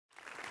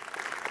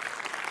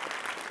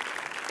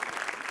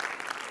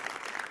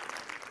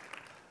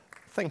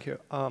Thank you.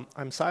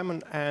 I'm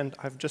Simon, and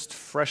I've just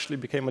freshly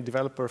become a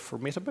developer for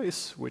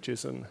Metabase, which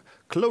is a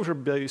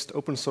closure-based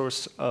open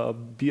source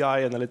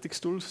BI analytics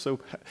tool. So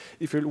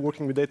if you're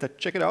working with data,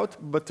 check it out.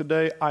 But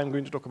today, I'm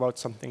going to talk about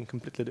something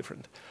completely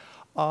different.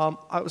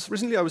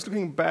 Recently, I was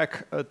looking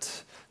back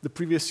at the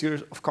previous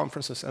years of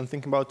conferences and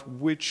thinking about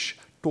which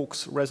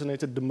talks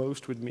resonated the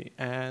most with me.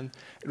 And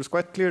it was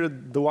quite clear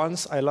that the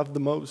ones I loved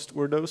the most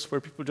were those where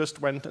people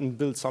just went and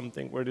built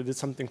something, where they did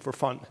something for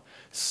fun.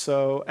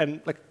 So, and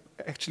like,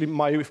 actually,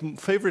 my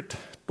favorite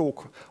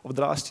talk of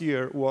the last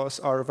year was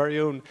our very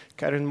own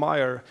Karen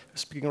Meyer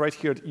speaking right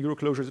here at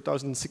Euroclosure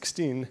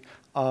 2016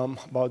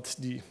 about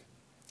the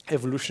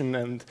evolution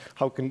and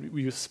how can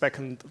we use spec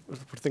and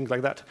for things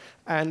like that.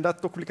 And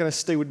that talk really kind of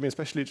stayed with me,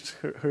 especially just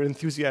her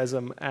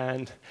enthusiasm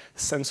and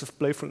sense of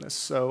playfulness.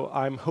 So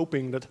I'm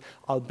hoping that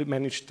I'll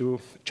manage to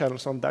channel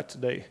some of that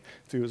today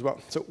to you as well.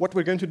 So what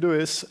we're going to do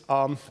is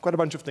quite a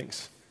bunch of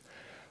things.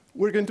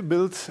 We're going to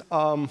build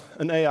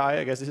an AI,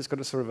 I guess this is kind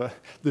of sort of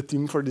the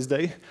theme for this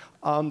day,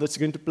 that's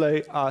going to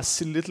play a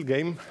silly little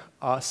game,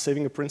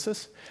 Saving a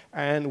Princess.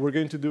 And we're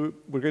going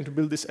to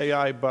build this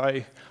AI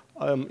by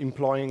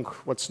employing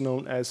what's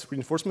known as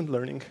reinforcement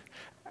learning,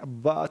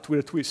 but with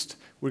a twist.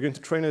 We're going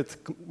to train it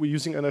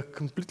using a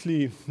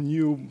completely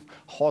new,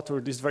 hot, or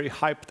this very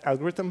hyped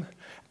algorithm,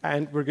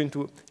 and we're going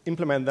to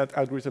implement that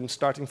algorithm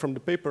starting from the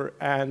paper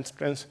and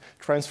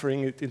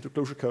transferring it into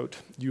Clojure code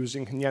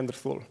using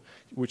Neanderthal,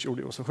 which you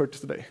also heard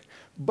today.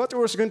 But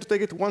we're also going to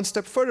take it one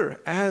step further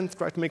and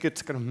try to make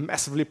it kind of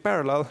massively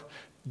parallel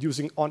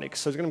using Onyx.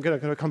 So it's going to get a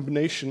kind of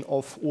combination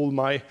of all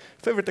my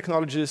favorite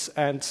technologies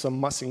and some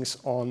musings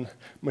on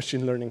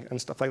machine learning and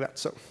stuff like that.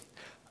 So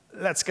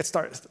let's get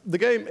started. The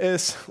game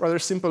is rather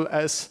simple,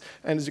 and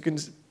as you can,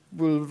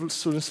 we'll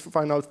soon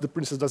find out the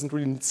princess doesn't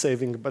really need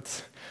saving,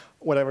 but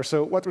whatever.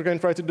 So what we're going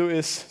to try to do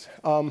is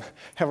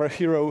have our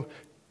hero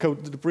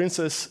code the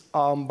princess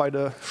by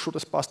the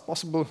shortest path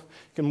possible.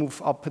 You can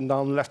move up and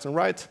down, left and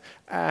right,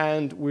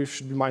 and we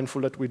should be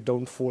mindful that we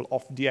don't fall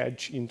off the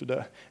edge into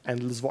the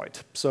endless void.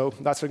 So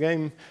that's our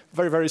game.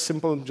 Very, very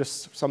simple,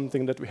 just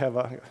something that we have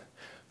a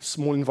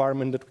small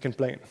environment that we can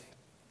play in.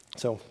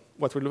 So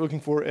what we're looking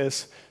for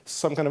is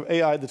some kind of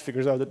AI that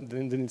figures out that it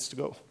needs to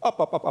go up,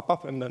 up, up, up,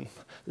 up, and then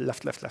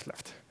left, left, left,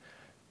 left.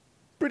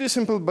 Pretty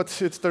simple,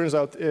 but it turns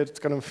out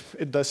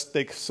it does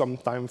take some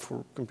time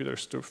for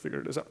computers to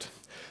figure this out.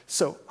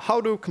 So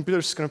how do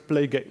computers kind of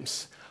play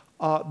games?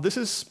 This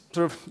is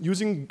sort of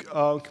using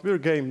computer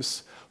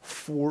games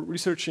for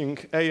researching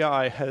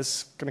AI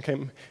has kind of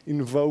came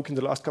in vogue in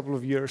the last couple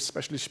of years,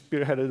 especially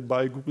spearheaded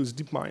by Google's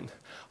DeepMind.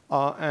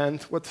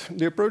 And what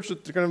the approach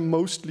that they're kind of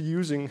mostly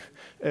using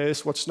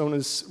is what's known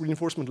as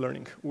reinforcement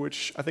learning,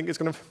 which I think is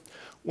kind of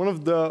one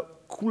of the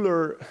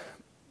cooler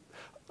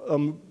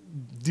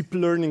deep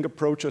learning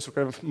approaches or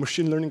kind of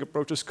machine learning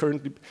approaches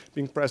currently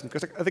being present.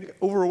 Because I think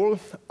overall,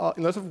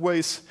 in a lot of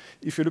ways,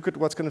 if you look at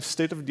what's kind of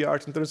state of the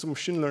art in terms of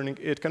machine learning,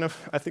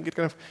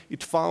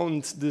 it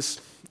found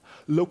this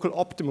local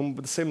optimum, but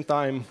at the same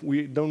time,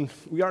 we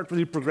aren't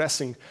really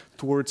progressing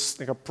towards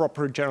like a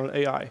proper general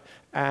AI.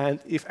 And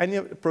if any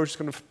approach is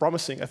kind of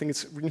promising, I think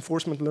it's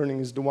reinforcement learning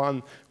is the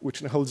one which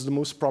holds the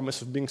most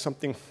promise of being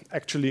something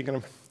actually kind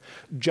of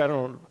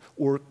general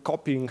or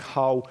copying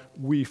how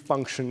we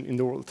function in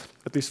the world,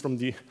 at least from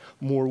the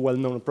more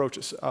well-known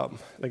approaches.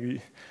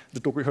 Like the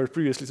talk we heard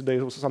previously today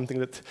is also something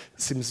that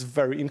seems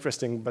very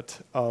interesting, but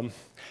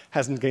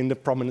hasn't gained the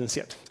prominence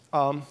yet.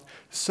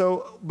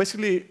 So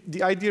basically,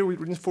 the idea with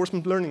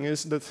reinforcement learning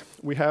is that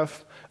we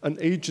have an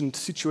agent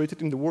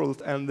situated in the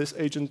world, and this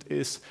agent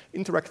is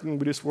interacting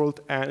with this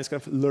world, and it's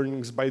kind of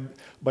learning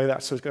by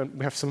that. So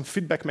we have some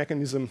feedback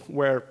mechanism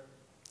where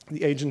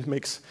the agent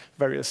makes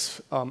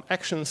various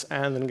actions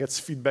and then gets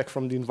feedback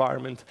from the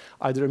environment,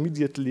 either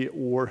immediately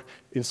or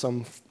in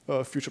some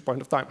future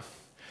point of time.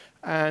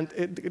 And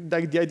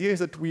the idea is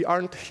that we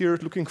aren't here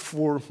looking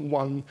for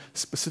one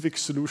specific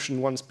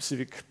solution, one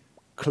specific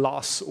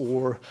class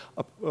or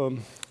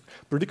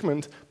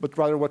predicament, but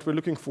rather what we're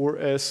looking for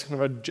is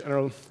kind of a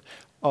general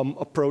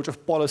approach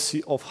of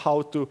policy of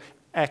how to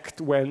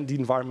act when the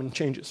environment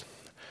changes.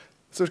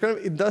 So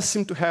it does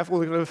seem to have all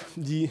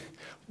the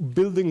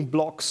building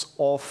blocks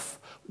of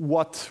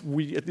what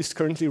we at least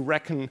currently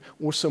reckon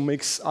also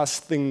makes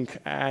us think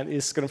and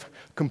is kind of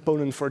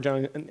component for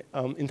general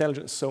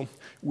intelligence. So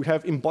we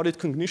have embodied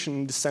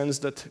cognition in the sense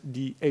that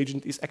the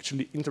agent is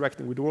actually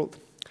interacting with the world.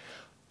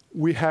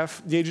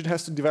 The agent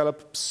has to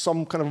develop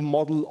some kind of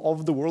model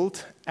of the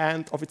world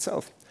and of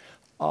itself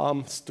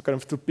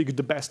to pick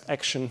the best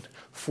action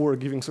for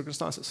given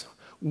circumstances.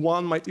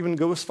 One might even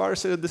go as far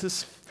as say that this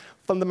is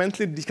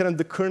fundamentally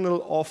the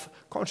kernel of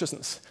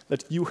consciousness,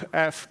 that you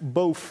have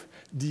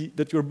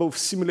that you're both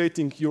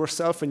simulating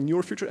yourself and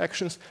your future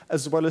actions,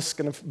 as well as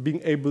kind of being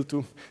able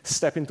to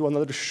step into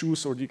another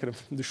shoes or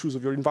the shoes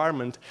of your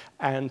environment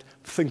and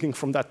thinking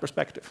from that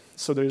perspective.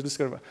 So there is this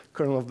kind of a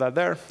kernel of that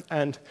there,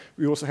 and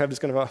we also have this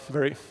kind of a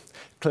very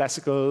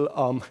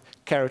classical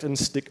carrot and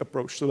stick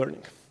approach to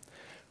learning.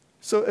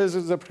 So this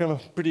is a kind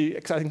of pretty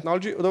exciting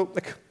technology, although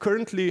like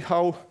currently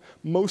how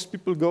most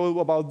people go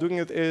about doing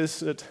it is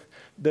that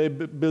they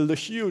build a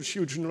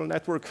huge neural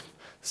network,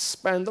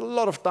 spend a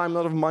lot of time, a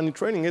lot of money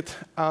training it,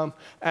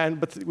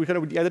 but we kind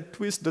of with the added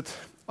twist that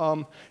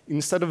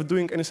instead of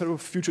doing any sort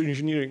of future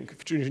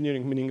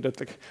engineering meaning that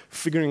like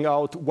figuring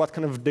out what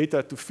kind of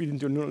data to feed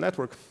into your neural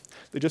network,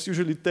 they just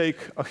usually take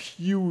a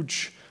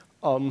huge,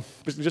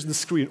 just the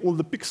screen, all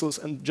the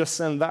pixels, and just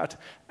send that,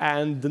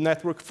 and the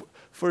network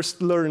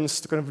first learns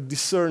to kind of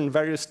discern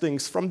various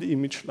things from the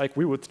image, like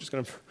we would, just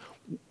kind of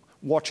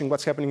watching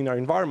what's happening in our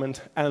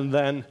environment, and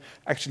then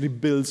actually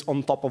builds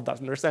on top of that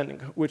understanding.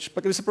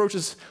 But this approach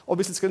is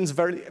obviously it's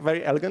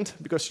very elegant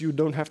because you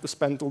don't have to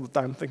spend all the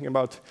time thinking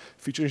about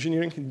feature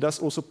engineering. It does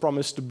also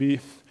promise to be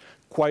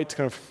quite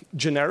kind of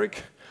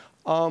generic,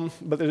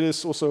 but it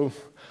is also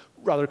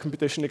rather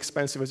computationally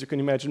expensive, as you can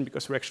imagine,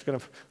 because we're actually kind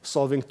of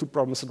solving two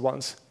problems at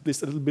once.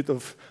 This a little bit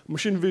of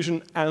machine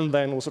vision, and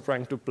then also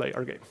trying to play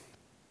our game.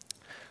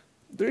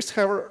 There is,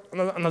 however,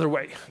 another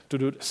way to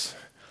do this,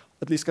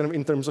 at least kind of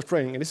in terms of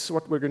training, and this is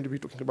what we're going to be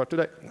talking about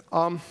today.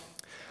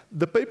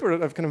 The paper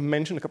that I've kind of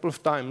mentioned a couple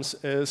of times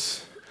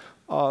is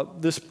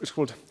this is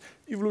called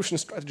Evolution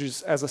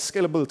Strategies as a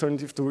Scalable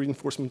Alternative to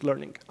Reinforcement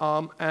Learning.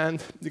 And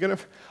the kind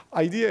of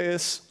idea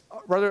is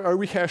rather a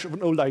rehash of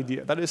an old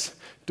idea. That is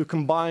to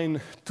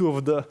combine two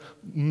of the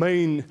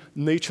main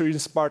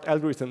nature-inspired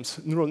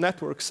algorithms, neural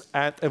networks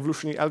and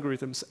evolutionary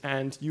algorithms,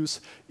 and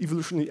use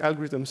evolutionary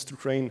algorithms to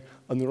train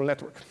a neural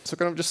network. So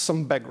kind of just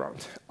some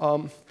background.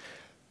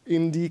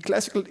 In the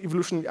classical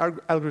evolutionary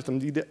algorithm,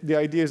 the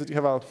idea is that you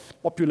have a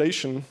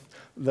population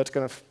that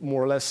kind of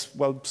more or less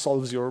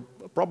solves your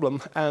problem,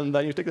 and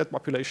then you take that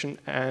population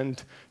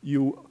and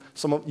you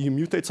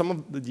mutate some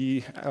of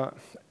the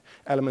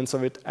elements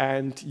of it,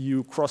 and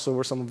you cross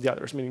over some of the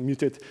others, meaning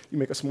mutate, you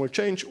make a small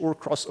change, or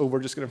cross over,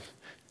 just kind of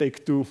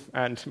take two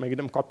and make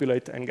them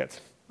copulate and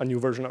get a new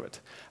version of it.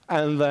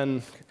 And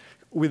then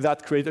with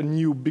that, create a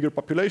new, bigger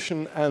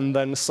population, and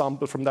then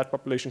sample from that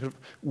population, kind of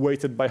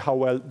weighted by how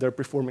well they're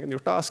performing in your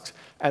tasks,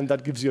 and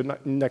that gives you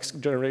a next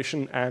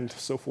generation, and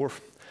so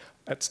forth.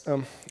 That's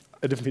an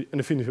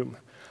infinitum.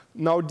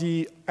 Now,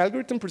 the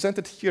algorithm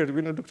presented here that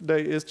we're going to look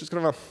today is just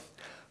kind of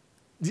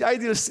the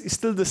idea is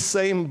still the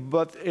same,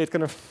 but it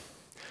kind of,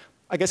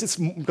 I guess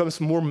it becomes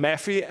more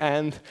mathy,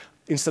 and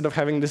instead of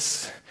having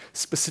this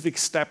specific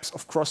steps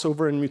of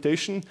crossover and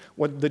mutation,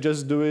 what they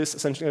just do is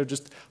essentially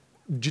just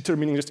jitter,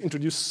 meaning just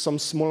introduce some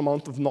small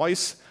amount of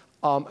noise,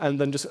 and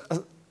then just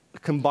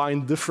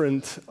combine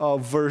different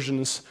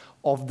versions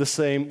of the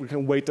same, we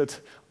can weight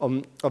it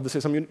of the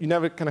same. You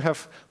never kind of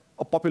have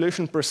a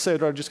population per se,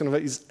 rather just kind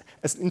of is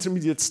as an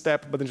intermediate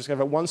step, but then just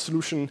have one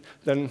solution,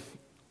 then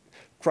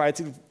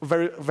create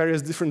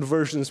various different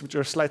versions which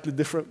are slightly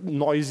different,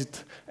 noisy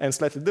and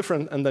slightly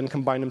different, and then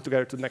combine them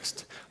together to the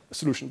next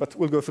solution. But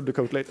we'll go through the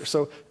code later.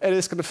 So it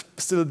is kind of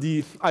still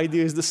the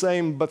idea is the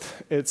same, but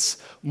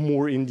it's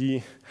more in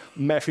the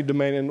mathy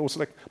domain, and also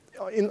like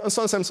in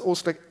some sense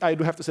also like I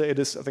do have to say it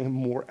is I think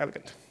more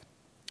elegant.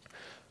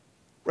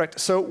 Right.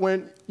 So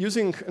when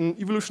using an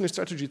evolutionary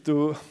strategy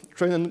to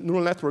train a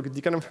neural network,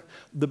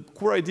 the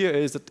core idea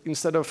is that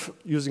instead of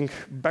using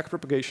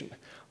backpropagation,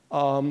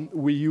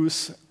 we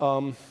use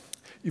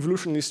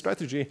evolutionary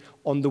strategy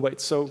on the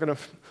weights. So kind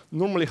of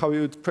normally how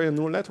you would train a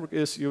neural network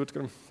is you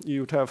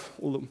would have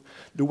all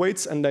the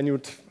weights, and then you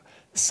would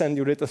send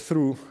your data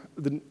through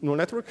the neural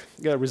network,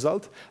 get a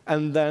result,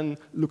 and then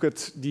look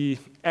at the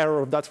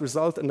error of that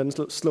result, and then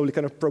slowly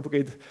kind of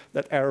propagate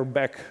that error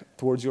back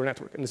towards your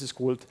network. And this is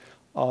called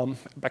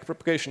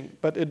backpropagation.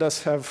 But it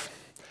does have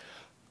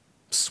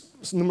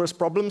numerous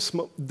problems.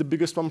 The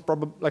biggest one,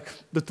 like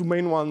the two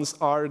main ones,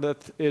 are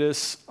that it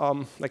is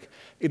like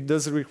it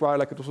does require,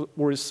 like it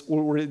was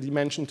already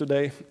mentioned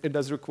today, it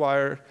does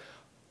require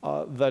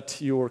that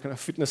your kind of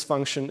fitness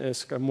function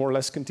is kind of more or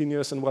less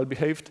continuous and well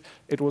behaved.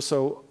 It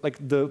also, like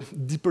the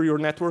deeper your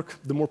network,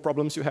 the more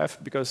problems you have,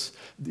 because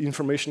the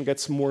information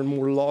gets more and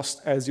more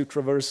lost as you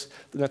traverse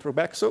the network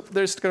back. So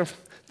there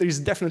is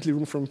definitely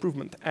room for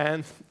improvement.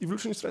 And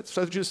evolutionary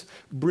strategies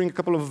bring a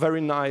couple of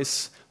very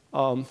nice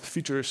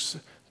features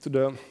to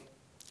the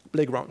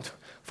playground.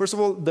 First of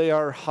all, they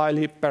are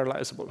highly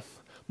parallelizable,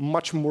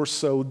 much more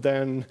so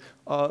than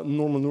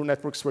normal neural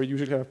networks, where you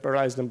usually kind of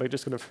parallelize them by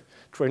just kind of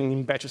training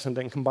in batches and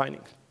then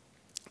combining.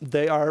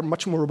 They are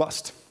much more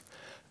robust.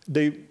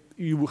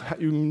 You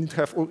need to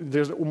have,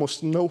 there's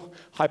almost no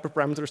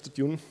hyperparameters to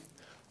tune.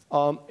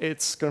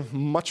 It's kind of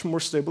much more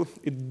stable.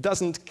 It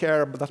doesn't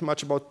care that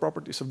much about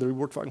properties of the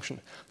reward function.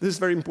 This is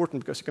very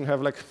important because you can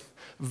have like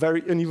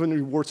very uneven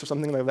rewards or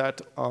something like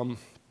that,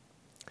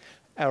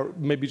 or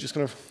maybe just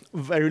kind of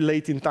very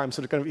late in time.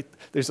 So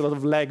there's a lot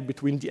of lag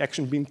between the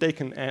action being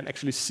taken and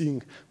actually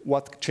seeing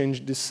what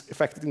change this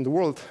affected in the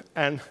world.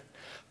 And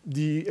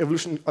the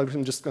evolution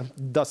algorithm just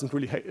doesn't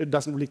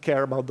really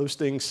care about those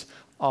things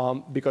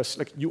because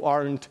like you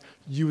aren't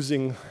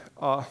using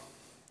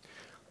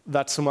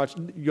that so much.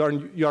 You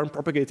aren't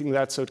propagating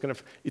that, so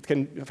it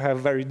can have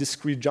very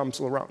discrete jumps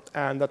all around,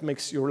 and that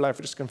makes your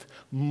life just kind of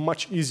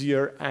much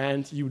easier.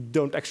 And you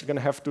don't actually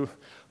have to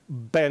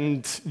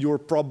bend your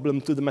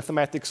problem to the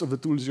mathematics of the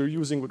tools you're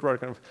using, but rather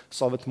kind of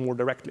solve it more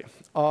directly.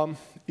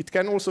 It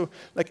can also,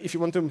 like if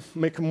you want to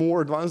make a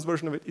more advanced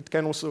version of it, it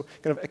can also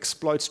kind of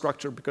exploit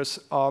structure, because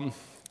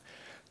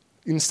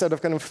instead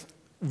of kind of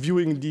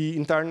viewing the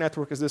entire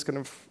network as this kind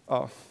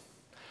of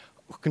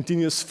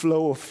continuous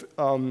flow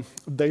of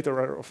data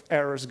or of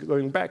errors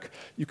going back,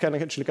 you can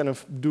actually kind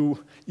of do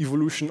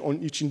evolution on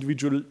each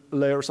individual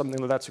layer or something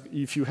like that. So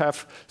if you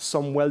have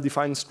some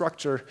well-defined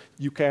structure,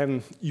 you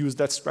can use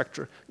that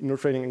structure in your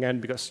training again,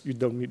 because you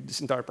don't need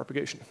this entire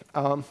propagation.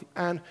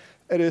 And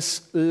it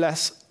is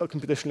less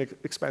computationally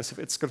expensive.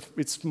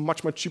 It's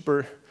much, much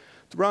cheaper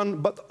to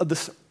run. But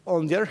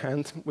on the other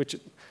hand, which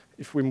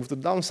if we move to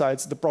the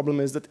downsides, the problem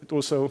is that it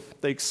also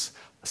takes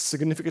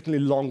significantly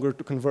longer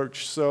to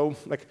converge. So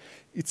like,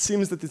 it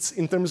seems that it's,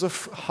 in terms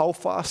of how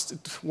fast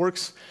it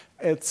works,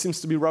 it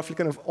seems to be roughly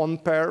kind of on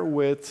par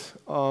with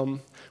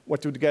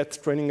what you would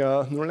get training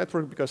a neural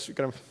network, because you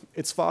kind of,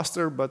 it's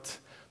faster, but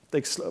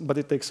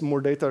it takes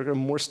more data,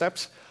 more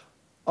steps.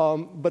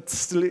 But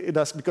still it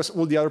does, because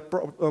all the other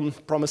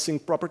promising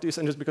properties,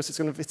 and just because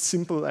it's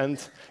simple, and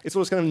it's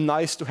always kind of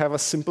nice to have a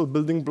simple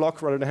building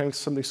block rather than having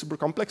something super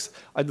complex.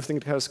 I do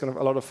think it has kind of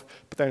a lot of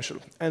potential.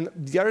 And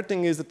the other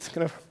thing is that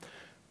kind of,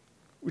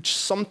 which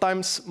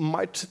sometimes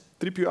might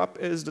trip you up,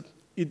 is that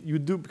you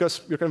do,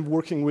 because you're kind of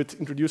working with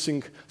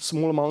introducing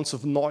small amounts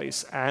of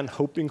noise and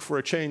hoping for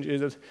a change,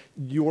 is that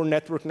your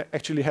network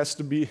actually has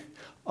to be,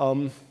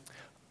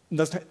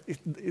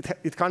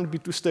 it can't be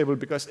too stable,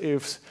 because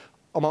if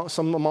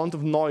some amount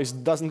of noise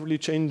doesn't really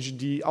change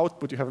the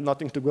output, you have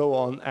nothing to go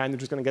on, and you're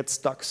just going to get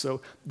stuck.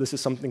 So this is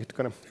something to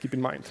kind of keep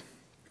in mind.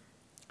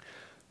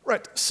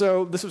 Right,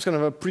 so this was kind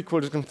of a prequel,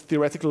 just kind of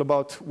theoretical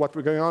about what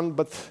we're going on,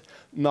 but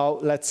now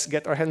let's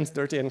get our hands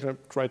dirty and kind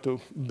of try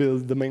to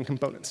build the main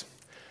components.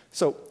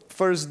 So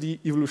first, the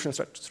evolution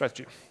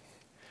strategy.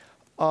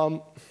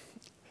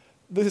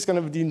 This is kind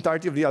of the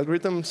entirety of the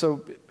algorithm.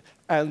 So,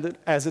 and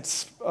as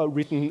it's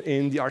written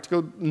in the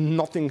article,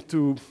 nothing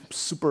too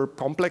super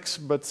complex,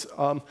 but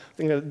I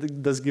think that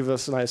it does give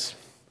us a nice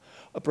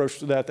approach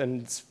to that,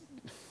 and it's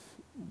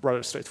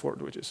rather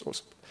straightforward, which is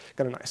also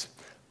kind of nice.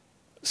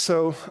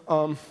 So,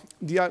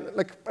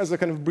 like as I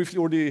kind of briefly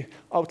already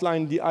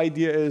outlined, the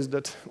idea is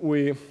that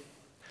we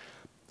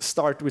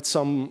start with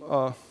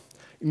some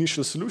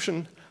initial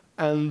solution,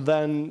 and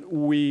then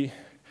we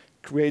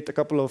create a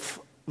couple of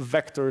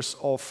vectors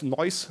of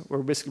noise,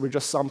 where basically we're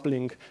just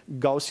sampling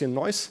Gaussian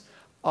noise,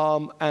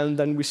 and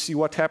then we see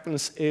what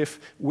happens if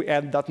we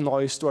add that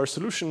noise to our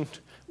solution.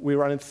 We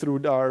run it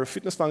through our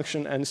fitness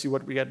function and see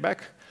what we get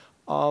back,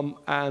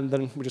 and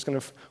then we just kind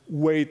of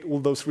weight all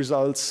those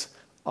results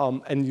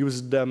and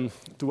use them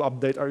to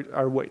update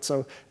our weight.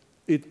 So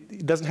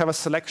it doesn't have a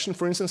selection,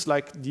 for instance,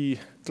 like the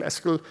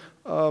classical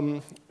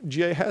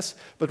GA has,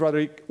 but rather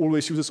it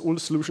always uses all the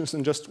solutions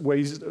and just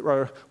weighs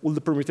all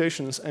the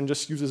permutations and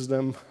just uses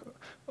them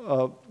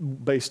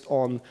based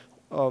on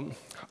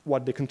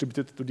what they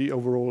contributed to the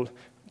overall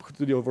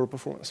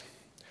performance.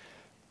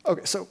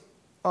 Okay, so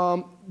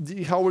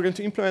how we're going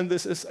to implement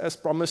this is, as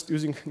promised,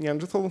 using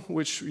Neanderthal,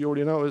 which you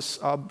already know is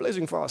a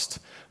blazing fast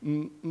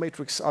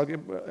matrix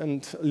algebra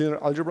and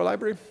linear algebra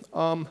library.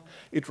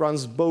 It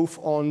runs both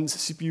on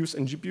CPUs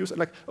and GPUs. And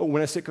like,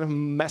 when I say kind of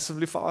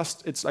massively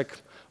fast, it's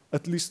like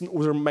at least an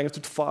order of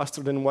magnitude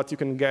faster than what you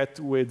can get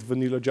with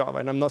vanilla Java.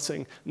 And I'm not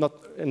saying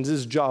and this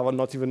is Java,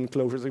 not even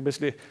closures. Like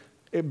basically,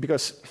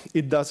 because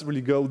it does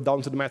really go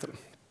down to the matter.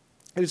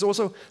 And it's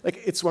also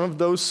like it's one of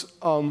those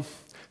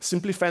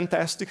simply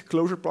fantastic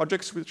closure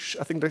projects, which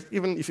I think that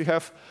even if you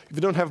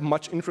don't have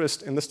much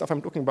interest in the stuff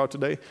I'm talking about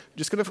today,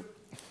 just kind of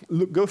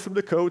go through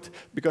the code,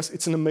 because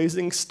it's an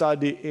amazing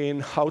study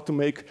in how to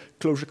make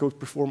closure code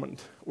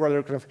performant, or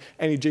rather kind of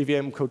any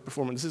JVM code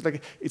performant.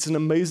 It's an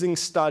amazing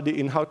study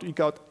in how to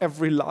eke out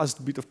every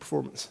last bit of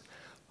performance.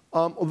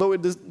 Although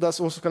it does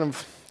also kind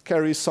of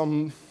carry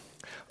some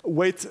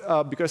weight,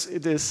 because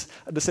it is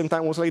at the same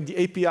time also like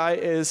the API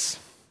is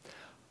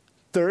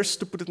terse,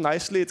 to put it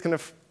nicely. It's kind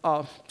of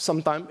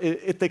sometimes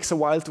it takes a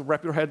while to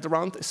wrap your head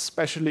around,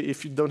 especially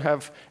if you don't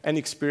have any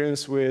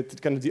experience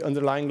with kind of the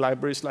underlying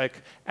libraries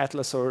like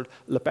Atlas or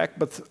LePac.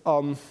 But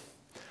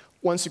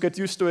once you get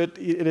used to it,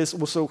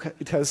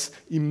 it has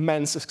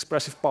immense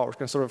expressive power,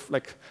 kind of sort of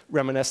like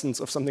reminiscence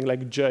of something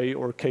like J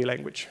or K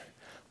language.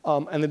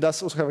 And it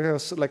does also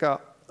have like a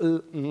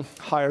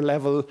higher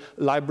level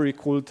library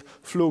called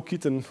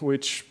FlowKitten,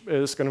 which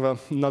is kind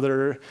of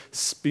another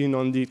spin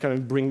on the kind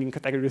of bringing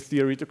category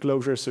theory to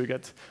closure. So you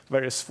get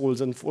various folds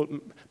and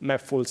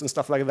map folds and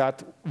stuff like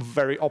that,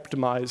 very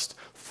optimized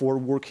for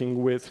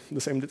working with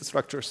the same data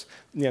structures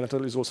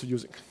Neanderthal is also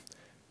using.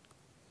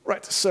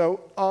 Right,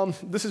 so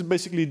this is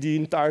basically the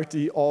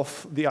entirety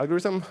of the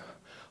algorithm.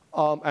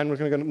 And we're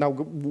going to now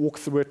walk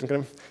through it and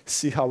kind of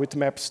see how it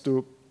maps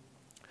to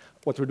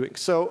what we're doing.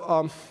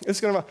 So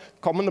it's kind of a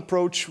common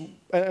approach,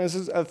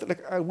 and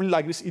I really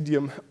like this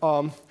idiom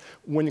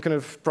when you're kind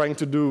of trying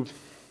to do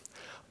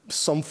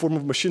some form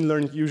of machine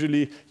learning.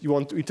 Usually you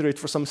want to iterate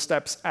for some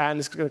steps, and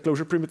it's kind of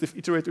closure primitive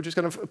iterate, which is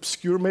kind of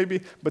obscure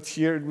maybe, but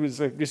here it was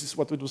this is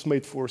what it was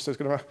made for. So it's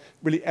kind of a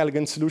really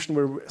elegant solution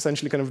where we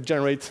essentially kind of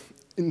generate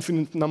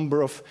infinite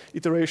number of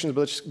iterations,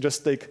 but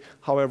just take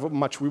however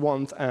much we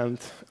want and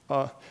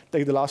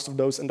take the last of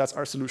those, and that's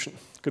our solution.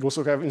 Could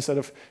also have, instead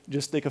of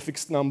just take a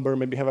fixed number,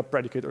 maybe have a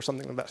predicate or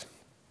something like that.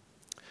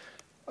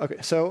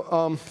 Okay,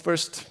 so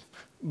first,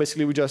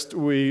 basically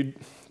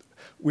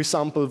we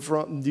sample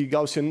from the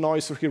Gaussian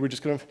noise. So here we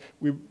just kind of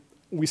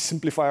we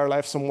simplify our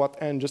life somewhat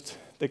and just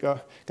take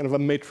a kind of a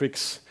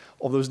matrix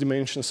of those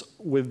dimensions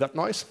with that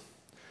noise.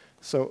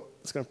 So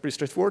it's kind of pretty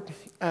straightforward.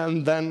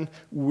 And then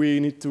we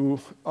need to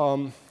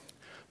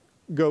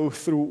go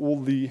through all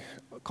the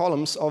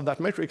columns of that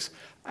matrix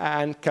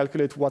and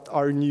calculate what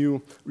our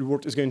new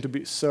reward is going to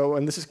be. So,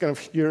 and this is kind of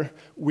here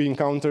we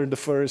encounter the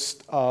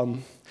first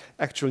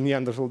actual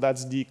Neanderthal.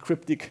 That's the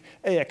cryptic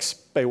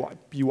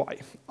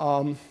AXPY.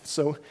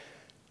 So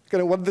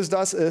kind of what this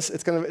does is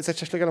it's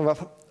actually kind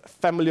of a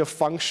family of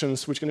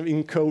functions which kind of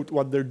encode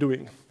what they're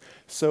doing.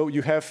 So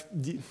you have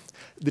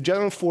the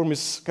general form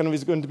is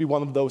going to be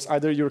one of those.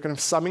 Either you're kind of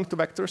summing two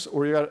vectors,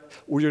 or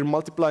you're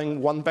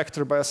multiplying one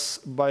vector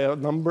by a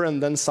number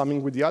and then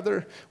summing with the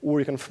other, or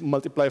you can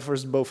multiply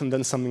first both and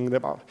then summing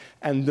them out.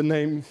 And the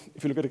name,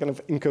 if you look at it, kind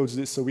of encodes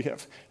this. So we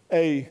have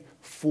A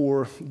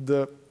for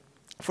the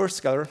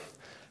first scalar,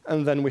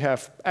 and then we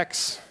have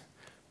X,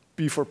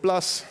 P for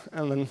plus,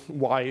 and then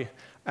Y,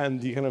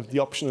 and the kind of the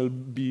optional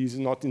B is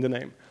not in the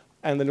name.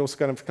 And then it also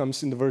kind of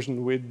comes in the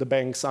version with the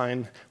bang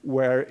sign,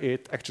 where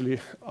it actually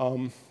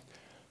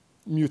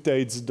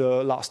mutates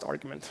the last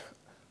argument.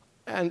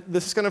 And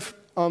this is kind of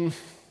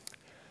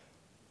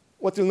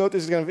what you'll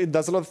notice is kind of it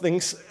does a lot of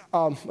things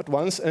at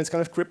once, and it's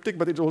kind of cryptic,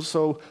 but it's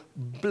also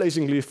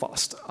blazingly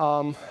fast.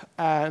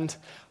 And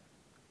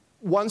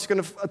once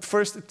kind of at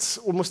first it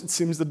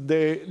seems that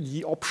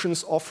the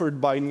options offered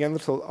by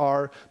Neanderthal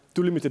are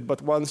too limited, but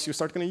once you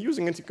start kind of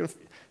using it,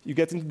 you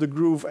get into the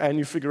groove and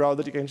you figure out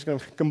that you can just kind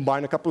of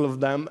combine a couple of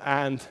them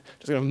and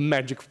just kind of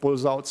magic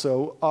pulls out.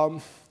 So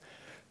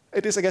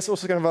it is, I guess,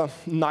 also kind of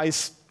a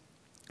nice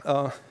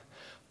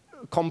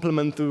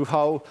complement to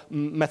how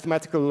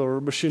mathematical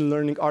or machine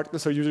learning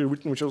articles are usually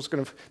written, which also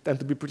kind of tend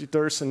to be pretty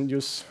terse and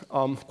use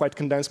quite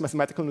condensed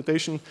mathematical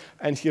notation.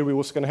 And here we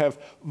also kind of have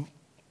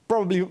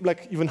probably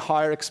like even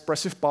higher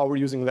expressive power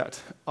using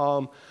that.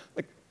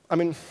 I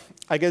mean,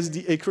 I guess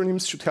the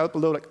acronyms should help,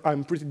 although like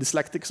I'm pretty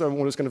dyslexic, so I'm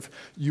always kind of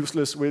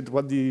useless with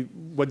what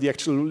the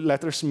actual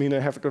letters mean.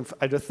 I have to kind of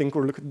either think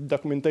or look at the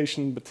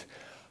documentation, but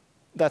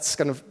that's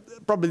kind of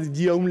probably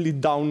the only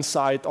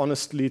downside,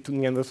 honestly, to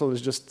Neanderthal is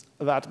just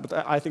that. But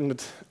I think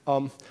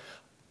that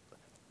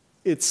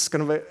it's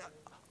kind of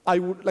I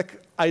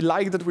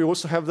like that we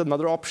also have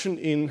another option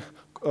in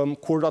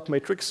core dot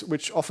matrix,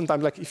 which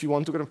oftentimes, like if you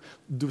want to kind of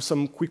do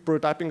some quick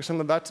prototyping or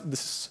something like that,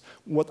 this is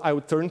what I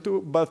would turn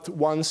to. But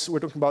once we're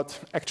talking about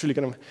actually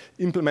kind of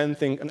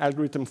implementing an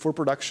algorithm for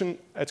production,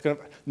 it's kind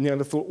of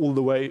Neanderthal all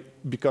the way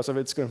because of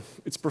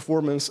its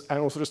performance, and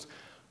also just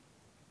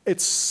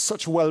it's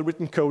such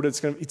well-written code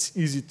that it's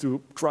easy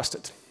to trust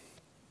it.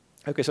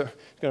 Okay, so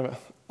kind of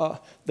a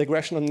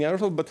digression on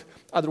Neanderthal, but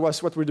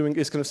otherwise what we're doing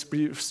is kind of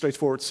pretty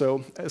straightforward.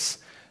 So as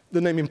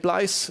the name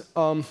implies,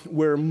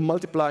 we're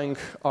multiplying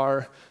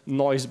our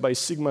noise by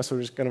sigma, so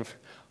we're just kind of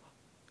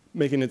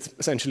making it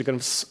essentially kind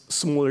of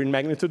smaller in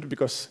magnitude,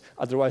 because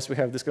otherwise we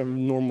have this kind of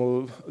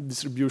normal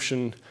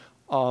distribution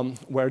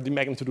where the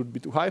magnitude would be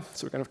too high.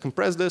 So we kind of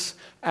compress this,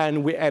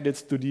 and we add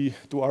it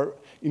to our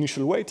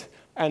initial weight,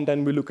 and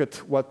then we look at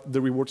what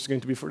the reward is going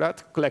to be for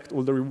that, collect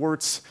all the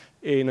rewards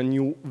in a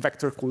new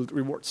vector called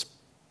rewards.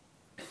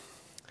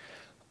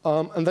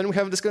 And then we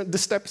have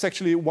this step is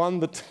actually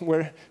one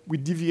where we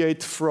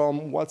deviate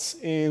from what's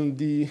in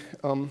the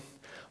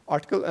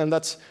article, and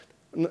that's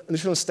an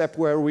additional step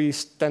where we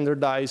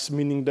standardize,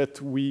 meaning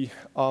that we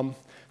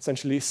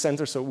essentially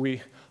center, so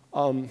we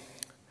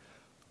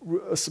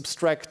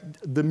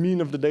subtract the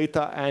mean of the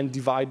data and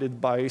divide it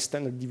by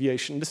standard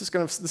deviation. This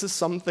is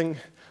something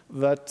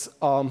that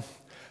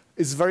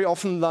is very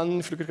often done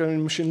if you look at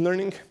machine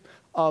learning.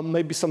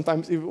 Maybe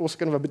sometimes it's also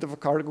kind of a bit of a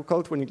cargo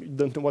cult when you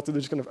don't know what to do,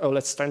 just kind of, oh,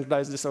 let's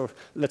standardize this, or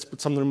let's put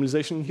some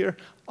normalization in here.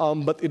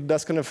 But it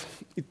does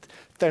it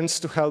tends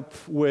to help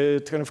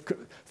with kind of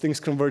things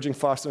converging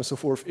faster and so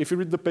forth. If you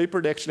read the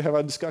paper, they actually have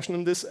a discussion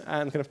on this,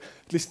 and kind of,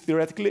 at least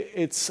theoretically,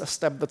 it's a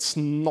step that's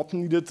not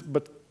needed,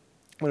 but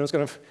when I was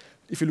kind of,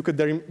 if you look at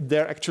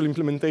their actual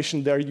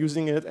implementation, they're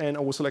using it, and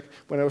also like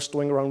when I was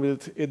toying around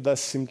with it, it does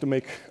seem to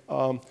make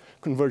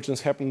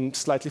convergence happen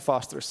slightly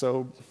faster.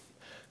 So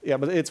yeah,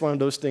 but it's one of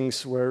those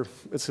things where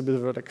it's a bit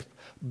of a like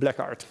black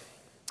art.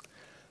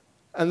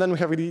 And then we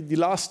have the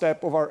last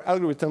step of our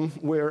algorithm,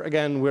 where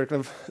again we're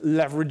kind of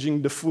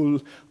leveraging the full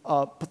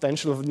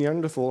potential of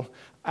Neanderthal.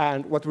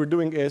 And what we're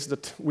doing is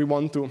that we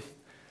want to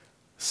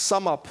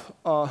sum up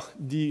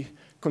the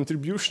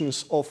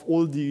contributions of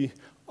all the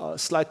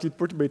slightly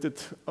perturbated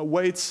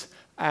weights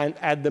and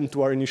add them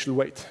to our initial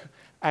weight.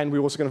 And we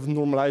also kind of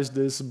normalize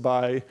this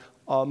by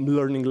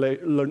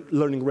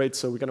learning rate,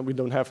 so we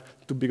don't have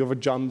too big of a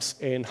jumps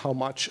in how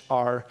much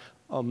our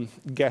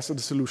guess of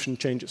the solution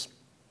changes.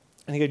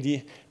 And here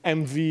the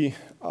MV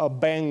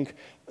bang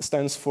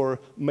stands for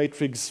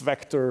matrix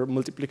vector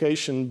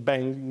multiplication.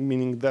 Bang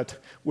meaning that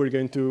we're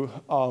going to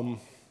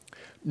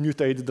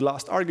mutate the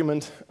last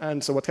argument.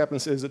 And so what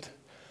happens is that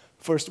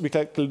first we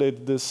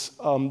calculate this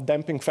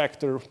damping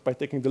factor by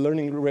taking the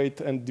learning rate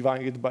and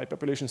dividing it by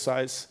population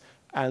size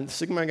and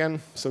sigma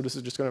again. So this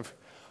is just kind of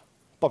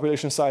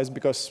population size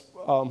because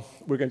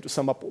we're going to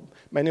sum up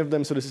many of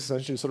them. So this is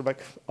essentially sort of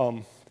like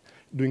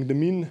doing the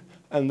mean,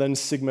 and then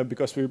sigma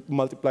because we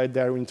multiplied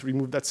there and to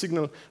remove that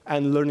signal.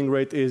 And learning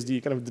rate is the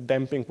kind of the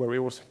damping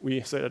where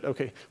we say that,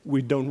 okay,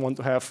 we don't want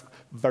to have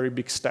very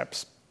big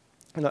steps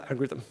in our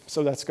algorithm.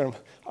 So that's kind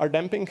of our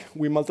damping.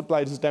 We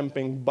multiply this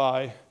damping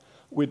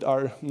with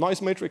our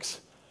noise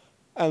matrix,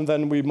 and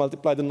then we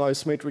multiply the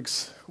noise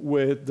matrix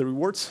with the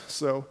rewards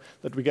so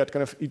that we get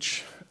kind of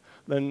each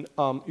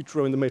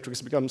row in the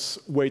matrix becomes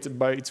weighted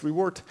by its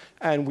reward,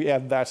 and we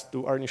add that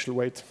to our initial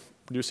weight,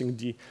 producing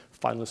the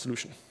final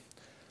solution.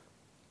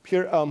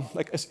 Here,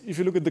 if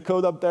you look at the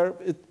code up there,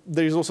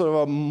 there is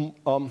also a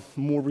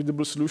more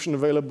readable solution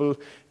available.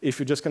 If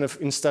you just kind of,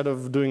 instead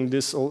of doing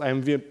this whole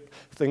MV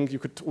thing, you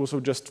could also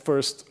just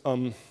first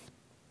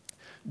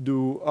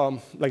do,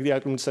 like the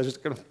algorithm says,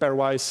 kind of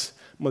pairwise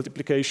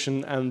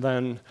multiplication and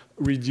then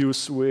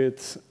reduce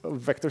with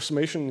vector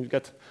summation. You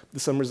get the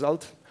same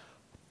result.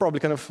 Probably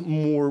kind of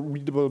more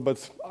readable,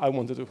 but I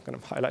wanted to kind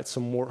of highlight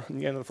some more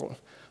Neanderthal.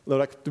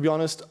 Like, to be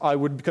honest, I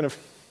would be kind of,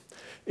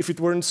 if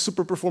it weren't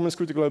super performance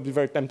critical, I'd be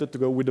very tempted to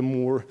go with a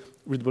more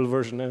readable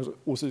version. And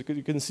also,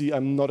 you can see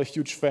I'm not a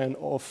huge fan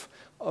of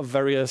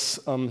various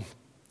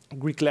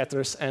Greek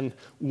letters and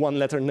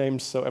one-letter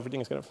names, so everything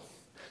is kind of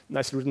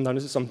nicely written down.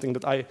 This is something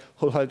that I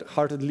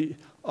wholeheartedly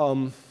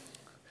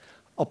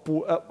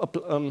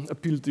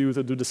appeal to you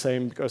to do the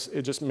same, because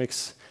it just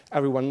makes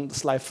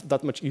everyone's life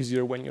that much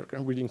easier when you're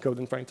kind of reading code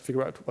and trying to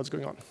figure out what's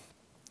going on.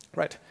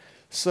 Right.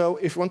 So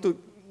if you want to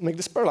make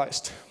this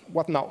parallelized,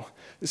 what now?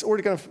 It's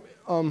already kind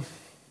of,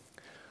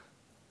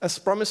 as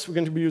promised, we're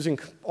going to be using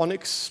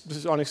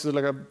Onyx. Onyx is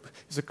like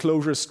a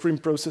closure stream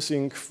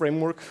processing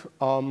framework.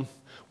 One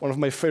of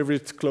my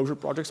favorite closure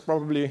projects,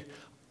 probably.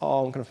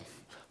 Kind of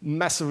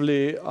massive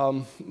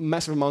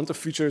amount of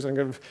features, and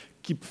kind of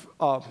keep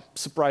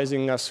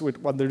surprising us with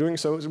what they're doing.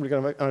 So it's really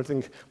kind of another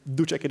thing.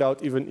 Do check it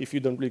out, even if you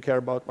don't really care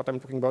about what I'm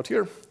talking about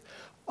here.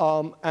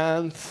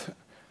 And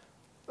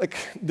like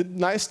the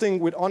nice thing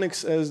with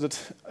Onyx is that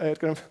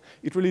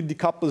it really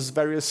decouples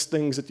various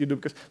things that you do,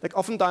 because like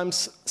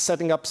oftentimes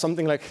setting up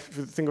something like, if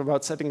you think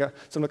about setting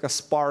something like a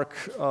Spark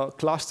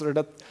cluster,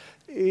 that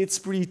it's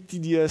pretty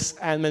tedious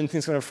and many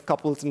things kind of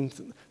coupled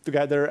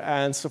together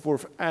and so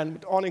forth. And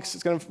with Onyx,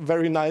 it's kind of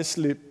very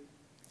nicely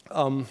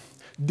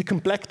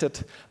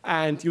decomplected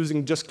and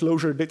using just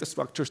closure data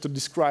structures to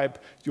describe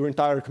your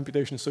entire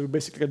computation. So you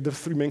basically get the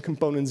three main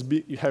components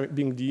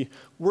being the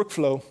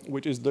workflow,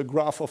 which is the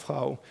graph of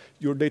how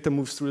your data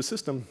moves through the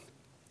system.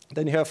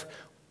 Then you have,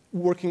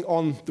 working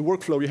on the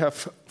workflow, you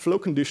have flow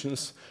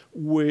conditions,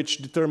 which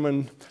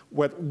determine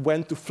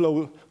when to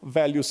flow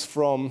values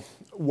from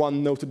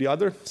one node to the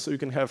other. So you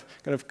can have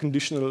kind of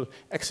conditional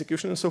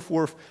execution and so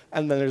forth.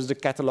 And then there's the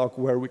catalog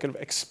where we kind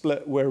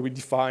of where we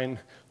define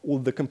all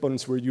the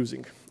components we're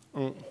using.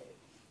 The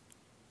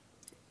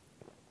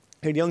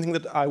only thing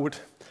that I would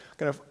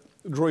kind of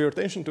draw your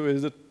attention to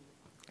is that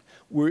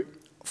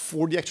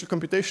for the actual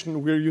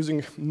computation, we're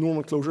using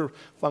normal closure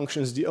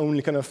functions. The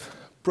only kind of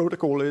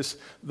protocol is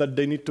that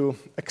they need to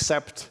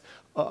accept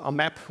a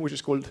map, which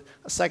is called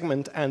a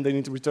segment, and they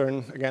need to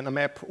return, again, a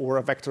map or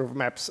a vector of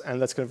maps,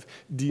 and that's kind of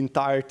the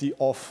entirety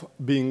of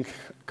being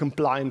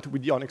compliant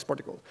with the Onyx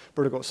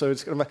protocol. So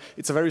it's, kind of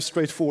it's a very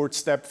straightforward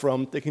step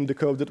from taking the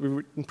code that we've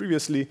written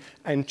previously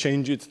and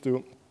change it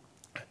to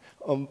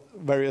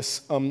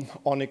various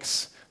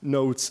Onyx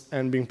nodes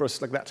and being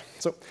processed like that.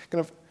 So kind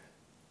of,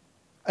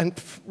 and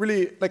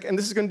really, like, and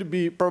this is going to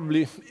be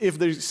probably, if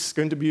there's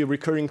going to be a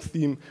recurring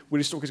theme with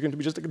this talk, is going to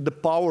be just like the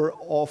power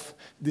of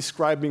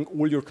describing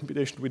all your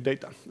computation with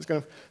data. This kind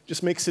of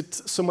just makes it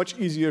so much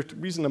easier to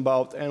reason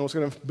about and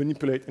also kind of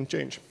manipulate and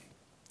change.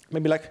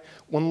 Maybe like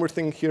one more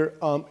thing here.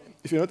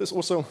 If you notice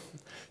also,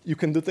 you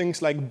can do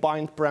things like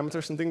bind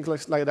parameters and things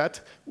like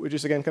that, which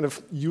is again kind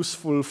of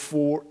useful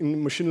for,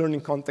 in machine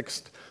learning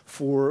context,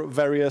 for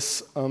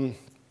various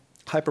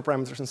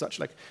hyperparameters and such.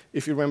 Like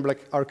if you remember,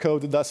 like our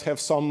code does have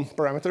some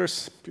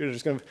parameters,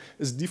 just kind of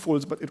as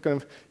defaults, but it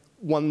kind of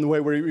one way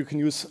where you can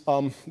use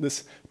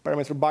this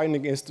parameter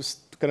binding is to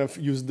kind of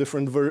use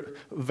different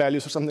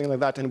values or something like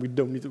that, and we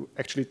don't need to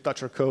actually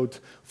touch our code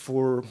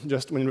for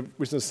just when,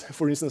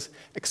 for instance,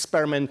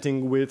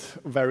 experimenting with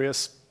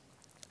various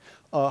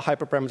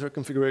hyperparameter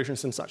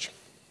configurations and such.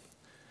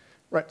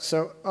 Right.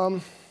 So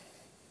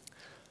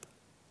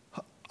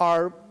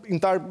our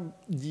entire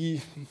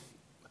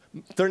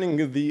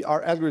turning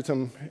our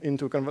algorithm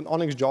into kind of an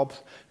Onyx job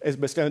is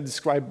basically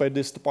described by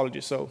this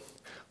topology. So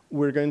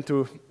we're going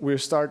to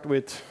start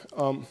with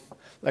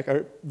like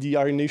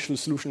our initial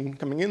solution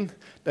coming in.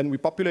 Then we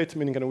populate,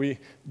 meaning kind of we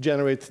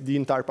generate the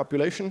entire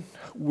population.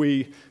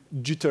 We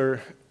jitter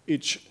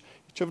each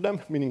of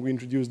them, meaning we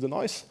introduce the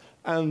noise.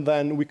 And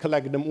then we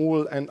collect them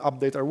all and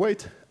update our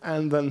weight,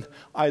 and then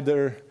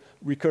either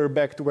recur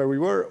back to where we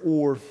were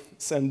or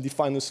send the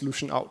final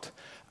solution out.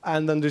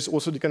 And then there's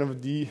also the kind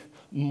of the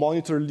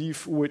monitor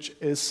leaf, which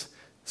is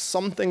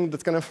something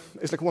that kind of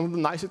is like one of the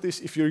niceties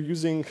if you're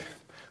using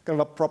kind of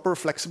a proper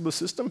flexible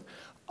system,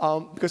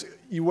 because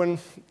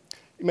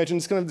imagine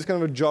this kind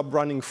of a job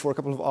running for a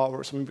couple of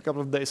hours, maybe a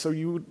couple of days. So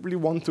you really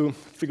want to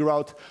figure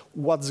out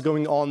what's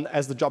going on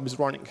as the job is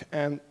running.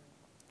 And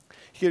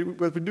here,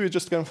 what we do is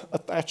just kind of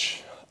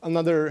attach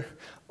another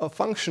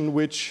function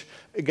which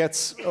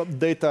gets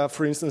data,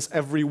 for instance,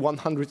 every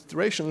 100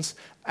 iterations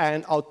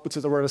and outputs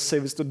it or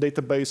saves it to a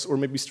database or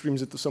maybe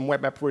streams it to some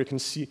web app where you can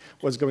see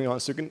what's going on.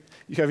 So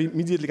you have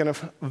immediately kind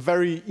of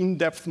very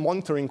in-depth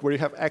monitoring where you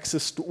have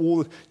access to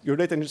all your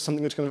data, and it's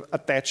something that's kind of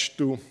attached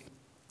to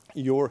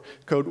your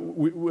code,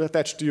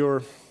 attached to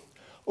your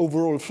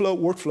overall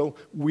workflow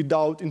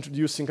without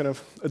introducing kind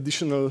of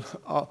additional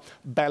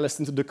ballast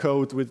into the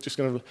code with just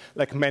kind of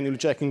like manually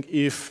checking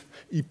if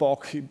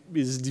epoch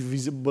is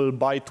divisible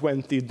by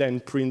 20, then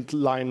print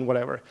line,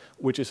 whatever,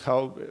 which is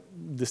how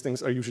these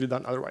things are usually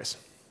done otherwise.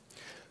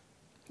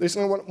 There's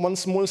one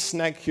small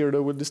snag here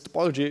though with this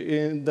topology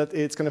in that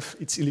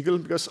it's illegal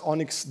because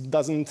Onyx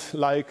doesn't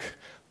like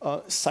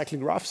cyclic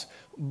graphs,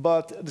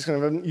 but this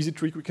kind of an easy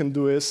trick we can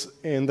do is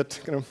in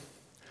that kind of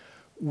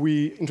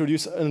we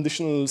introduce an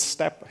additional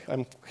step,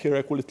 here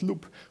I call it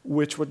loop,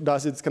 which what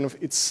does is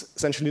it's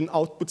essentially an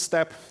output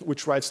step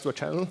which writes to a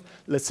channel,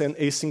 let's say an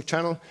async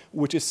channel,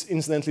 which is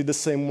incidentally the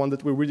same one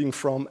that we're reading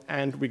from,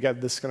 and we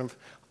get this kind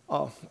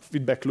of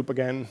feedback loop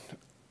again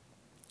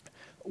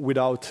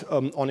without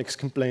Onyx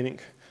complaining.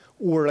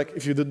 Or like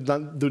if you did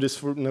not do this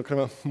for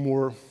kind of a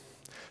more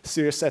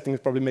serious setting,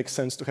 it probably makes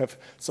sense to have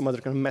some other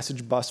kind of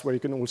message bus where you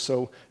can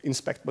also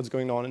inspect what's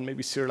going on and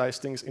maybe serialize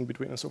things in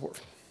between and so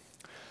forth.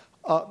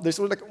 There's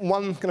like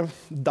one kind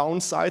of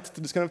downside to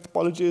this kind of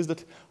topology is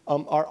that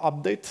our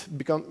update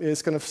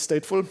is kind of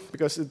stateful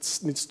because it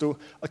needs to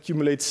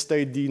accumulate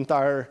state the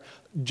entire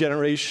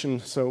generation.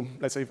 So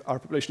let's say if our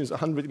population is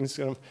 100, it needs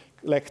to kind of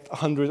collect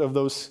 100 of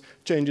those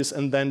changes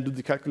and then do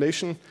the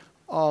calculation,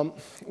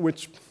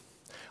 which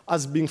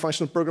us being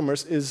functional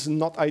programmers is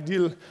not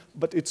ideal,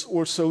 but it's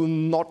also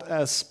not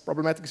as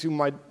problematic as you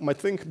might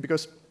think,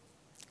 because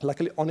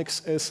luckily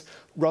Onyx is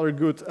rather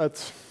good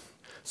at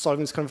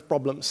solving these kind of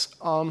problems.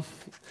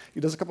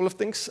 It does a couple of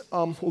things.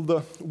 All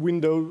the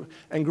window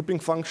and grouping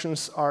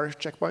functions are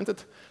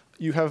checkpointed.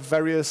 You have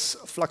various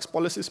flux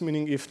policies,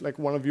 meaning if like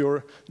one of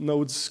your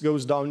nodes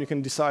goes down, you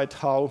can decide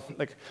how,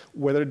 like,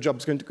 whether the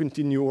job's going to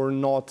continue or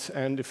not,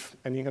 and if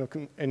any kind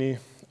of any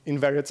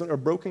invariants are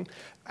broken.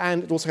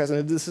 And it also has,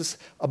 and this is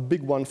a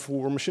big one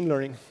for machine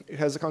learning, it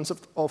has a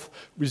concept of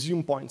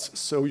resume points.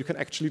 So you can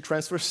actually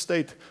transfer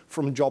state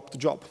from job to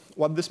job.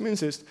 What this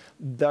means is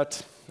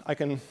that I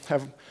can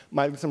have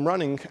my algorithm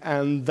running,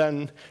 and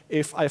then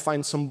if I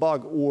find some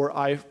bug or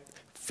I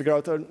figure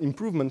out an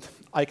improvement,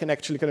 I can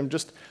actually kind of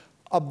just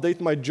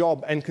update my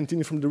job and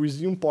continue from the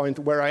resume point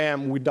where I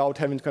am without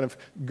having to kind of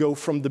go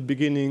from the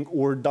beginning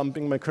or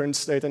dumping my current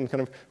state and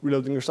kind of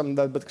reloading or something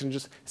like that, but can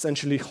just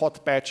essentially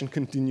hot patch and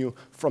continue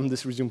from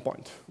this resume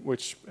point,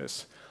 which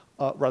is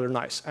rather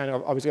nice. And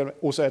obviously it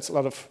also adds a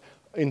lot of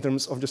in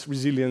terms of just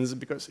resilience,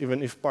 because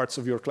even if parts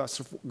of your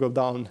cluster go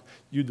down,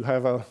 you do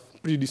have a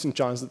pretty decent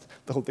chance that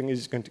the whole thing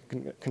is going to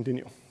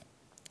continue.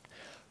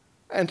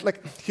 And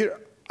like here,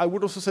 I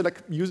would also say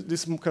like use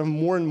this kind of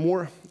more and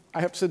more. I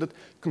have to say that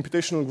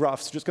computational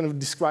graphs, just kind of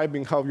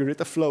describing how your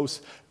data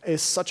flows,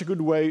 is such a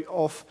good way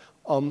of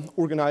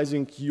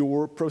organizing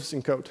your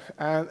processing code.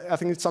 And I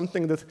think it's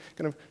something that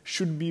kind of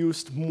should be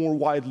used more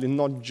widely,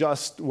 not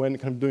just when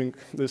kind of doing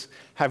this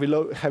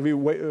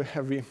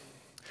heavy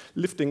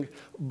lifting,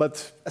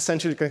 but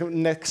essentially kind of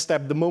next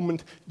step, the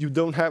moment you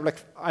don't have, like,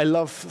 I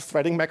love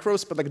threading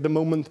macros, but like the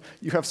moment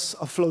you have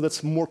a flow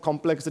that's more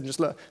complex than just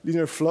a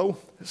linear flow,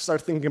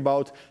 start thinking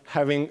about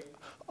having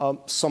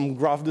some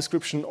graph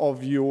description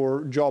of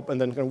your job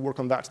and then kind of work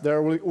on that. There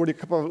are already a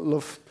couple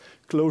of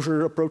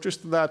closure approaches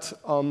to that.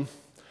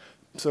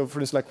 So for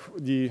instance, like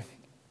the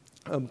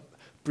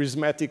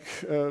Prismatic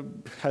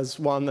has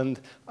one, and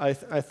I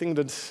think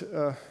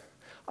that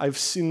I've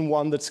seen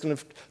one that's kind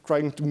of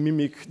trying to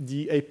mimic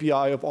the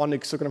API of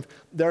Onyx. So kind of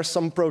there are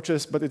some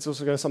approaches, but it's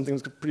also kind of something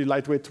that's pretty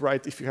lightweight to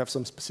write if you have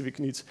some specific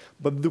needs.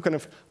 But do kind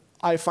of,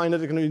 I find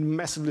that it kind of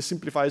massively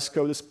simplifies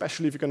code,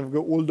 especially if you kind of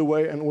go all the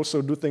way and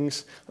also do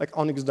things like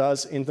Onyx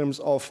does in terms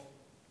of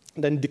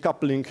then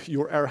decoupling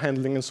your error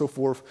handling and so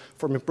forth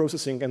from your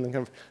processing, and then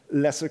kind of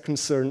lesser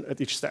concern at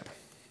each step.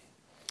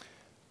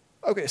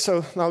 Okay,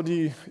 so now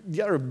the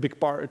other big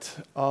part,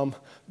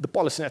 the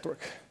policy network.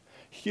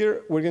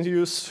 Here we're going to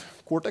use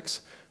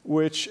Cortex,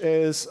 which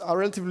is a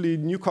relatively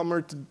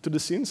newcomer to the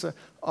scene.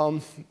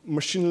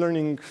 Machine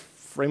learning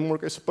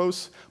framework, I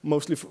suppose,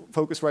 mostly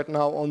focused right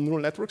now on neural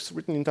networks,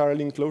 written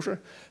entirely in Clojure.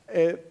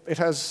 It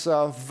has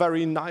a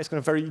very nice, kind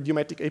of very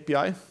idiomatic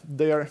API.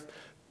 They are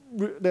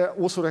they're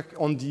also like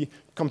on the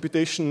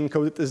computation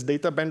coded as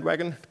data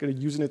bandwagon, kind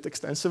of using it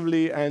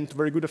extensively and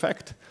very good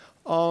effect.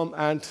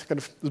 And kind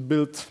of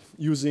built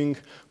using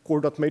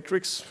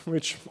core.matrix,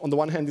 which on the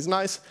one hand is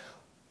nice,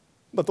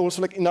 but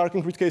also like in our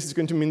concrete case, it's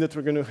going to mean that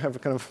we're going to have to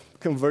kind of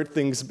convert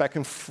things back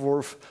and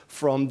forth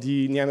from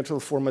the Neanderthal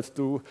format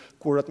to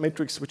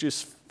core.matrix, which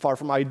is far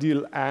from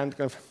ideal, and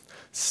kind of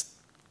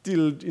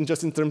still,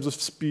 just in terms of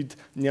speed,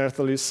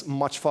 Neanderthal is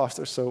much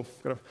faster. So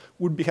kind of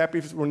would be happy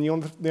if it were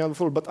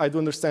Neanderthal, but I do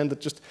understand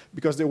that just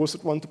because they also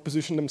want to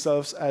position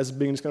themselves as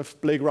being this kind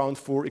of playground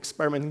for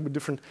experimenting with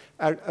different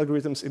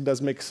algorithms, it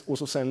does make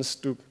also sense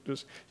to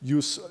just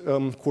use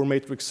core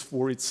matrix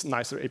for its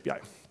nicer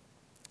API.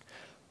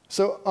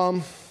 So,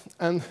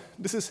 and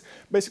this is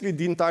basically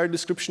the entire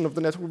description of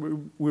the network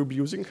we'll be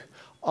using,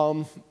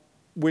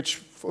 which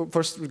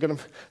first kind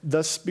of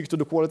does speak to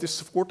the qualities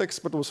of Cortex,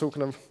 but also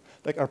kind of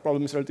like our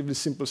problem is relatively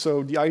simple.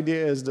 So the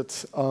idea is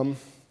that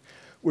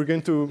we're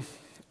going to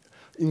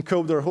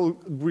encode our whole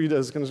grid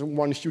as kind of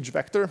one huge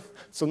vector.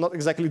 So not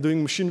exactly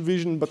doing machine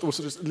vision, but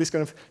also just at least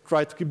kind of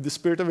try to keep the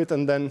spirit of it,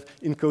 and then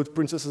encode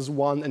princess as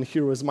 1 and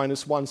hero as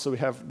 -1. So we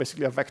have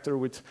basically a vector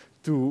with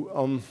two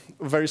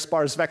very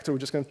sparse vector,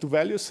 which is kind of 2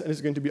 values, and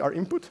it's going to be our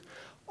input.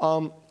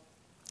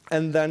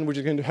 And then we're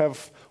just going to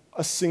have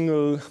a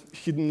single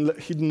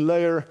hidden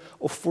layer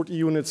of 40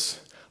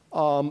 units.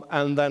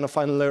 And then a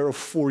final layer of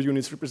 4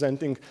 units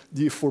representing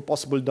the 4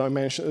 possible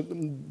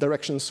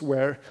directions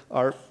where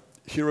our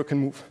hero can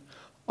move.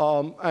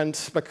 And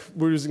like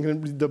we're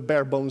using the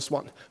bare bones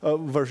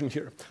version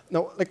here.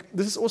 Now, like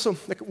this is also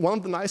like one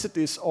of the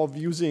niceties of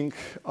using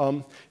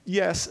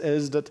ES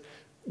is that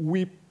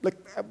we like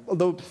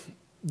although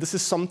this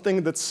is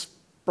something that's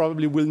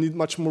probably will need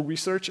much more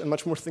research and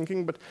much more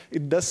thinking, but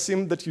it does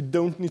seem that you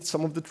don't need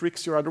some of the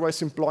tricks you're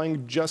otherwise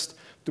employing just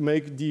to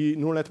make the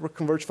neural network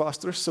converge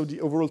faster, so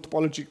the overall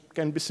topology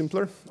can be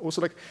simpler.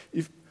 Also, like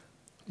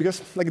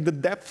because like the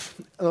depth,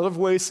 in a lot of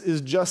ways,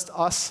 is just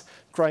us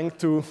trying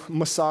to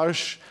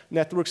massage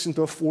networks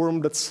into a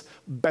form that's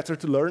better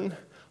to learn,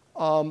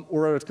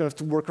 or kind of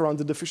to work around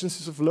the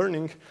deficiencies of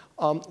learning,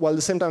 while at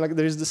the same time, like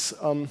there is this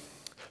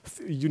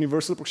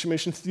universal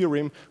approximation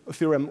theorem,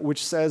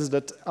 which says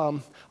that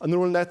a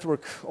neural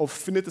network of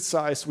finite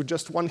size with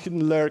just one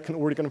hidden layer can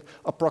already kind of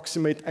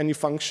approximate any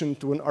function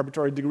to an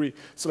arbitrary degree.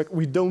 So like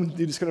we don't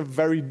need these kind of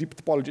very deep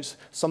topologies.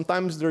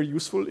 Sometimes they're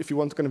useful if you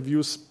want to kind of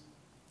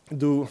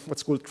do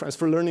what's called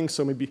transfer learning,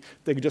 so maybe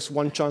take just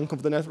one chunk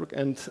of the network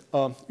and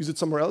use it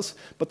somewhere else.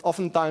 But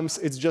oftentimes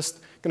it's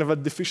just kind of a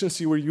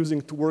deficiency we're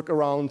using to work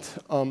around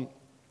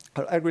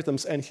our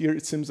algorithms, and here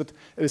it seems that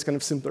it is kind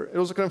of simpler. It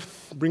also kind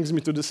of brings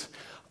me to this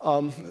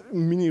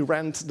mini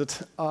rant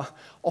that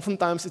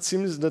oftentimes it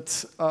seems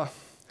that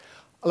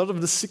a lot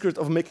of the secret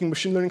of making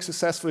machine learning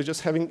successful is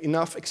just having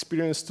enough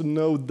experience to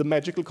know the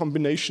magical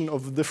combination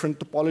of different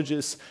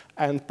topologies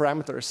and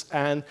parameters.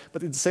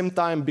 But at the same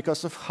time,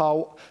 because of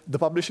how the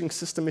publishing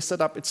system is set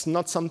up, it's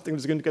not something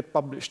that's going to get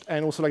published.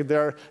 And also, like,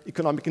 there are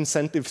economic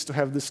incentives to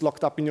have this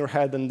locked up in your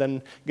head and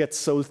then get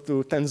sold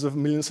to tens of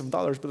millions of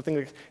dollars. But I think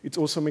like, it's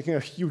also making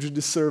a huge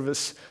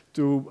disservice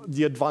to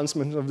the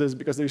advancement of this,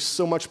 because there's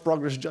so much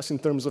progress just in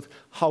terms of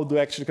how to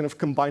actually kind of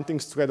combine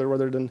things together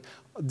rather than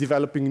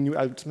developing new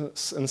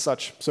algorithms and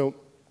such. So,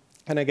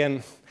 and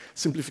again,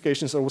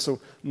 simplifications are also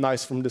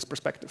nice from this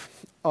perspective.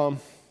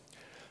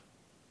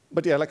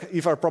 But yeah, like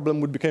if our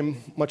problem would become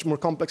much more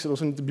complex, it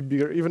also need to be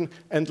bigger.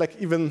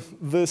 Even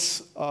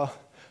this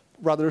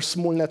rather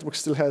small network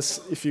still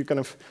has, if you kind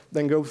of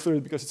then go through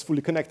it, because it's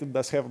fully connected,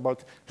 does have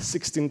about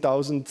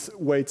 16,000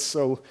 weights.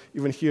 So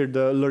even here,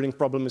 the learning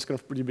problem is kind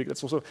of pretty big.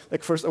 That's also,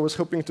 like first I was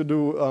hoping to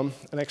do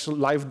an actual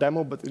live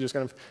demo, but it just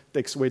kind of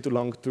takes way too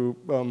long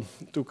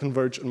to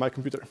converge on my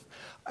computer.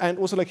 And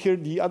also like here,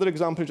 the other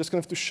example, just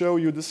kind of to show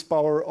you this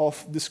power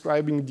of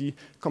describing the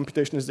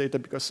computations data,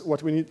 because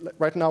what we need,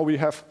 right now we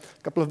have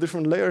a couple of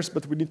different layers,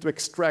 but we need to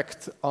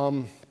extract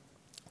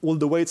all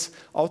the weights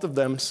out of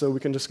them, so we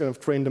can just kind of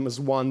train them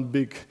as one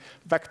big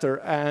vector.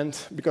 And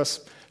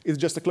because it's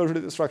just a closure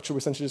data structure, we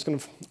essentially just kind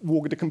of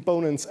walk the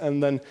components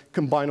and then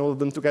combine all of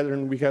them together,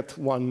 and we get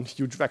one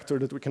huge vector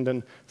that we can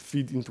then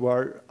feed into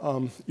our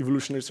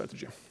evolutionary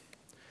strategy.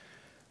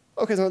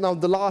 OK, so now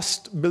the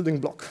last building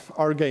block,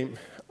 our game.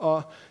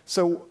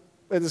 So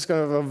it is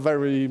kind of a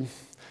very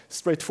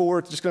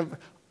straightforward, just kind of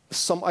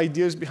some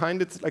ideas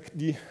behind it, like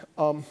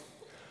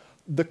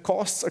the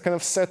costs are kind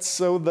of set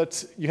so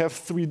that you have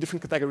 3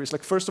 different categories.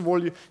 Like first of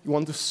all, you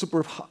want to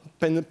super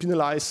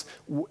penalize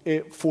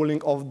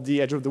falling off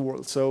the edge of the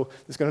world. So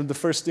it's kind of the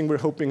first thing we're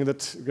hoping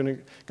that you're going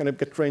to kind of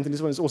get trained. And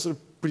this one is also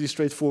pretty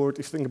straightforward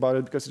if you think about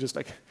it, because it's just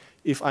like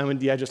if I'm at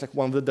the edge, it's like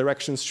one of the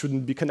directions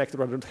shouldn't be connected,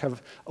 rather than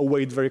have a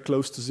weight very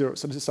close to 0.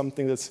 So this is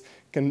something that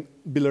can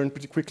be learned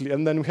pretty quickly.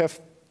 And then we have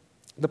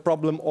the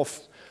problem of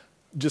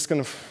just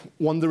kind of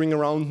wandering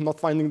around, not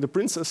finding the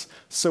princess.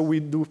 So we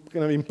do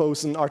kind of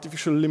impose an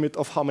artificial limit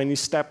of how many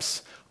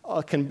steps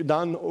can be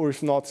done, or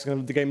if not, kind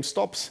of the game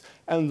stops.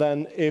 And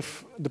then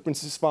if the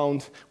princess is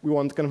found, we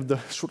want kind of the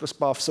shortest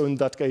path. So in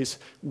that case,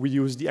 we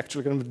use the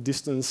actual kind of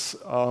distance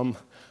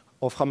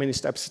of how many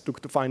steps it took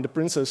to find the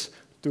princess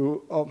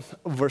to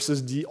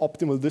versus the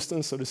optimal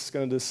distance. So this is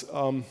kind of this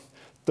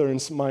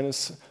turns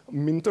minus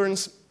min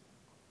turns.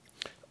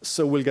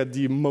 So we'll get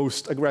the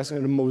most aggressive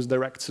and the most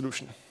direct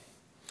solution.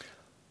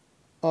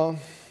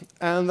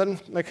 And then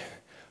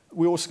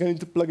we also need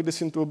to plug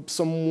this into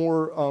some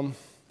more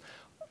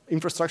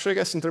infrastructure, I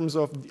guess, in terms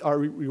of our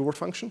reward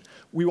function.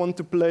 We want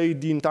to play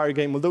the entire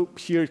game, although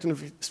here, kind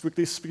of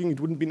strictly speaking, it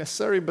wouldn't be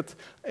necessary, but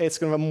it's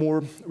kind of a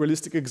more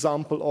realistic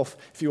example of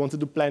if you want to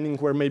do planning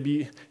where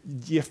maybe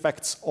the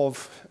effects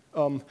of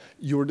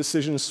your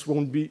decisions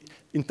won't be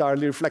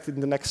entirely reflected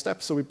in the next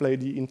step, so we play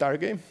the entire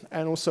game.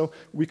 And also,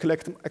 we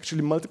collect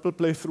actually multiple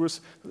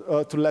playthroughs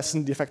to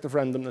lessen the effect of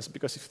randomness,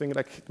 because if you think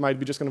it might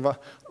be just kind of a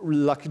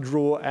lucky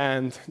draw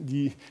and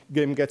the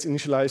game gets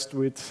initialized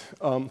with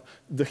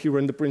the hero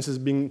and the princess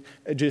being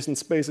adjacent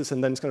spaces,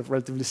 and then it's kind of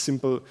relatively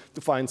simple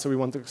to find, so we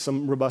want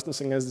some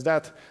robustness against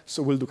that,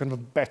 so we'll do kind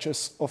of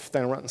batches of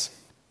 10 runs.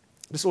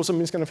 This also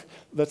means kind of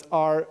that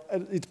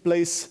it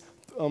plays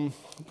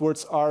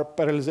towards our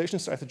parallelization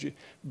strategy,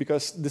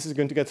 because this is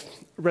going to get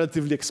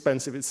relatively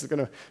expensive. It's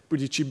kind of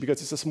pretty cheap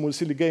because it's a small,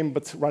 silly game,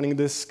 but running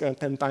this kind of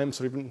 10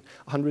 times or even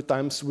 100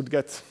 times would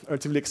get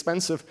relatively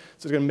expensive.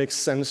 So it's going to make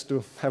sense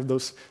to have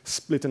those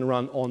split and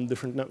run on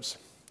different nodes.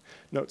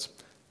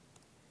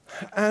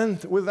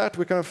 And with that,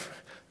 we're kind of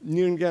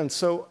nearing the end.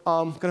 So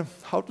kind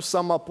of how to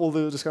sum up all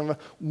this kind of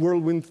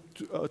whirlwind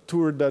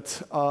tour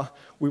that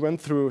we went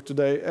through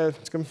today.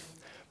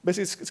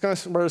 Basically, it's kind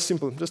of very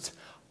simple. Just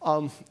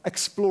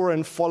explore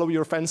and follow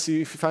your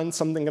fancy. If you find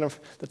something kind of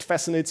that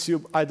fascinates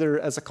you, either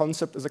as a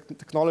concept, as a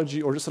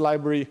technology, or just a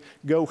library,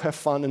 go have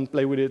fun and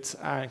play with it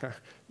and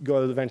go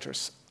on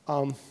adventures.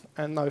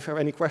 And now if you have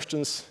any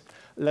questions,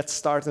 let's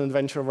start an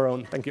adventure of our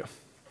own. Thank you.